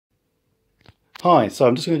Hi, so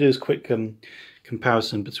I'm just going to do this quick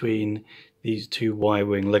comparison between these two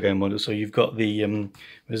Y-Wing Lego models. So you've got the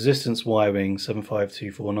Resistance Y-Wing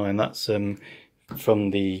 75249. That's from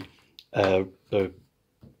the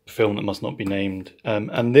film that must not be named,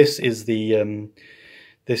 and this is the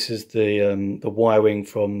Y-Wing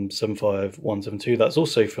from 75172. That's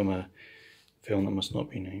also from a film that must not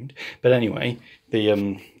be named. But anyway,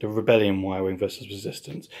 the Rebellion Y-Wing versus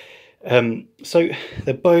Resistance. So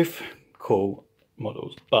they're both cool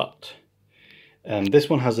models, but this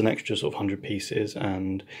one has an extra sort of 100 pieces,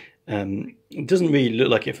 and it doesn't really look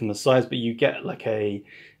like it from the size, but you get like a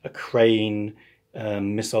crane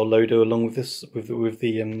missile loader along with this with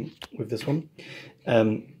this one,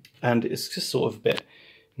 and it's just sort of a bit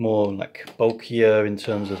more like bulkier in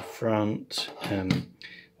terms of the front,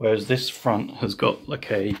 whereas this front has got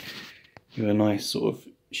like a nice sort of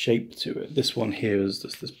shape to it. This one here is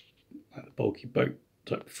just this like bulky boat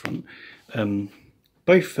type front.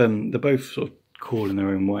 They're both sort of cool in their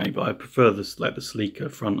own way, but I prefer this, like the sleeker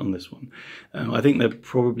front on this one. I think they're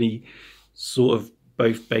probably sort of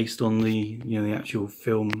both based on the the actual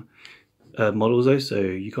film models though, so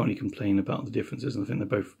you can't really complain about the differences, and I think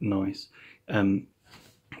they're both nice.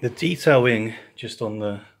 The detailing just on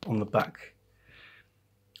the back,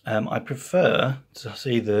 I prefer to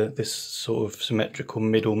see this sort of symmetrical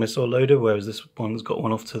middle missile loader, whereas this one's got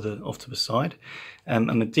one off to the side,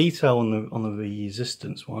 and the detail on the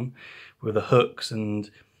Resistance one with the hooks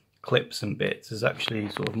and clips and bits is actually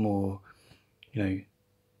sort of more, like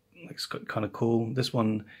it's kind of cool. This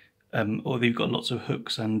one, or they've got lots of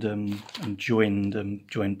hooks and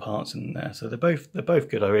joined parts in there, so they're both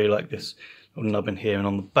good. I really like this little nubbin here, and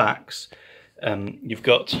on the backs, you've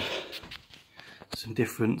got some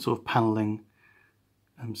different sort of paneling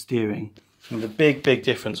steering. And the big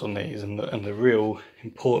difference on these, and the real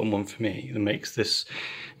important one for me that makes this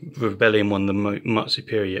Rebellion one much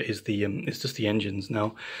superior, is it's just the engines.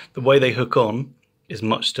 Now, the way they hook on is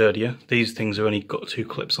much sturdier. These things have only got 2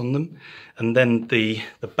 clips on them, and then the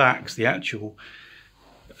backs, the actual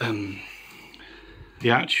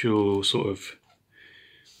sort of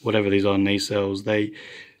whatever these are, nacelles,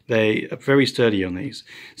 they are very sturdy on these.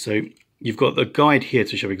 So you've got the guide here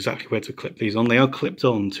to show exactly where to clip these on. They are clipped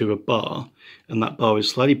on to a bar, and that bar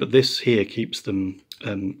is slidey, but this here keeps them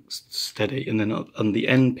steady. And then on the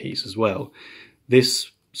end piece as well,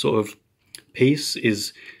 this sort of piece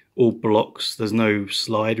is all blocks. There's no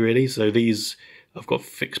slide really, so these have got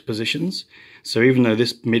fixed positions. So even though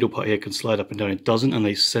this middle part here can slide up and down, it doesn't, and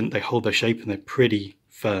they hold their shape and they're pretty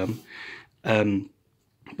firm.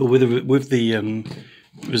 But with the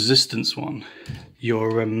Resistance one,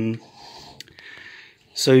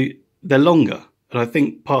 so they're longer, and I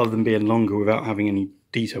think part of them being longer without having any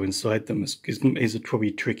detail inside them is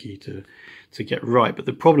probably tricky to get right. But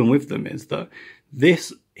the problem with them is that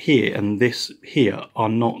this here and this here are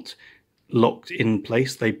not locked in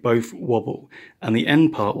place. They both wobble, and the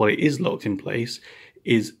end part, while it is locked in place,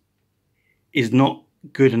 is not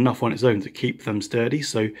good enough on its own to keep them sturdy.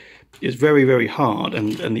 So it's very hard,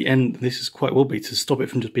 and the end, this is quite wobbly, to stop it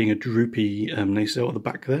from just being a droopy nacelle at the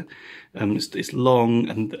back there. It's long,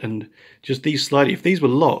 and just these sliding, if these were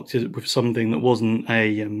locked with something that wasn't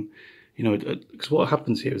a because what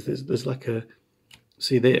happens here is there's like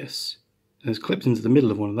see this, and there's clips into the middle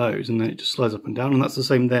of one of those, and then it just slides up and down, and that's the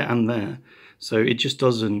same there and there. So it just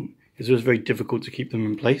doesn't, it's just very difficult to keep them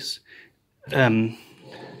in place.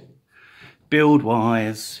 Build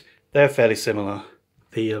wise, they're fairly similar.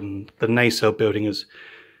 The nacelle building is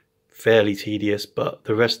fairly tedious, but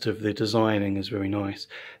the rest of the designing is very nice.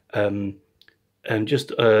 And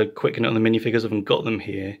just a quick note on the minifigures, I haven't got them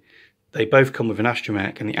here. They both come with an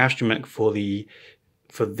astromech, and the astromech for the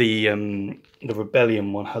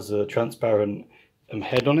Rebellion one has a transparent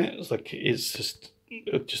head on it. It's just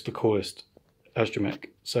the coolest astromech.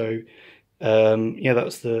 So yeah,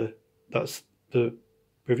 that's the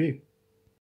review.